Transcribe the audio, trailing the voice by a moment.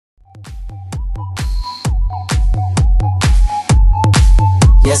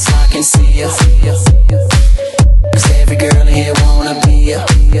can see ya, 'cause every girl here wanna be ya.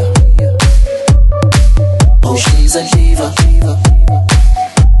 Oh, she's a diva.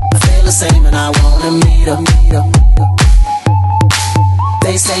 I feel the same and I wanna meet her.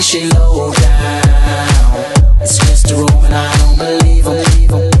 They say she low down, it's just a room and I don't believe them.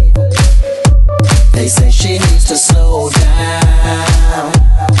 They say she needs to slow down,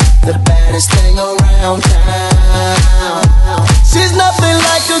 the baddest thing around town. She's nothing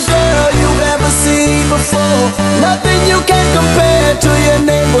like a girl you've ever seen before, nothing you can compare to your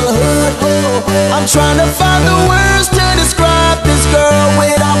neighborhood. I'm trying to find the words to describe this girl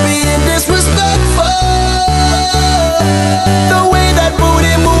without being disrespectful. The way that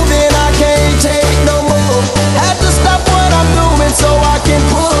booty moving, I can't take no more. Had to stop what I'm doing so I can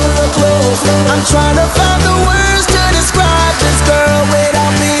pull her close. I'm trying to find the words to describe this girl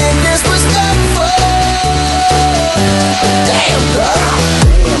without being disrespectful. Damn girl,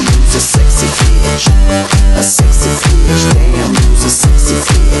 damn, you's a sexy bitch, a sexy bitch. Damn, you's a sexy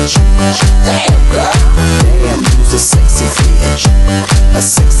bitch. Damn girl, damn, you's a sexy bitch, a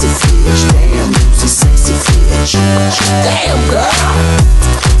sexy bitch. Damn, you's a sexy bitch. Damn girl.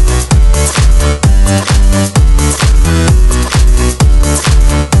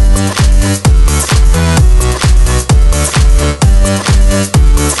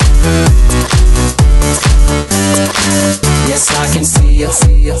 Yes, I can see ya,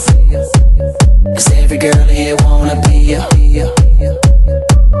 'cause every girl here wanna be ya.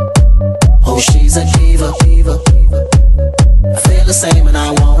 Oh, she's a diva. I feel the same and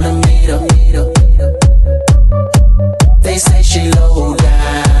I wanna meet her. They say she low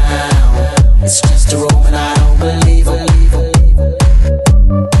down, it's just a room and I don't believe her.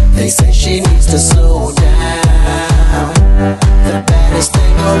 They say she needs to slow down, the baddest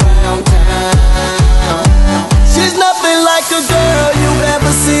thing around town. She's nothing like a girl you've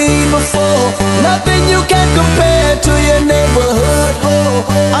ever seen before, nothing you can compare to your neighborhood.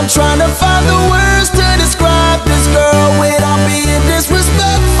 I'm trying to find the words to describe this girl without being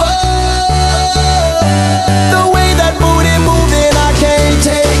disrespectful. The way that booty moving, I can't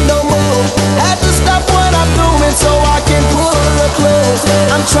take no more. Had to stop what I'm doing so I can pull her close.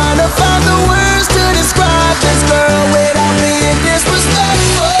 I'm trying to find the words to describe this girl without being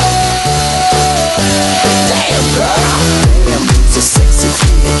disrespectful. Damn girl, damn, you's a sexy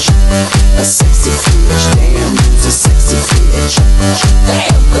bitch, a sexy bitch. Damn, you's a sexy bitch.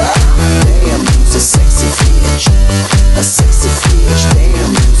 Damn girl, damn, you's a sexy bitch, a sexy bitch.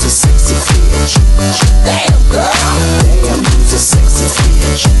 Damn, you's a sexy bitch. Damn girl, damn, you's a sexy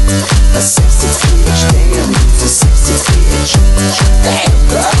bitch, a sexy bitch. Damn, you's a sexy bitch. Damn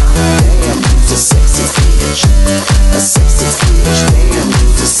girl, damn, you's a sexy bitch, a sexy bitch. Damn,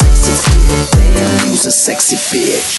 you's a sexy bitch. Damn, you's a sexy bitch.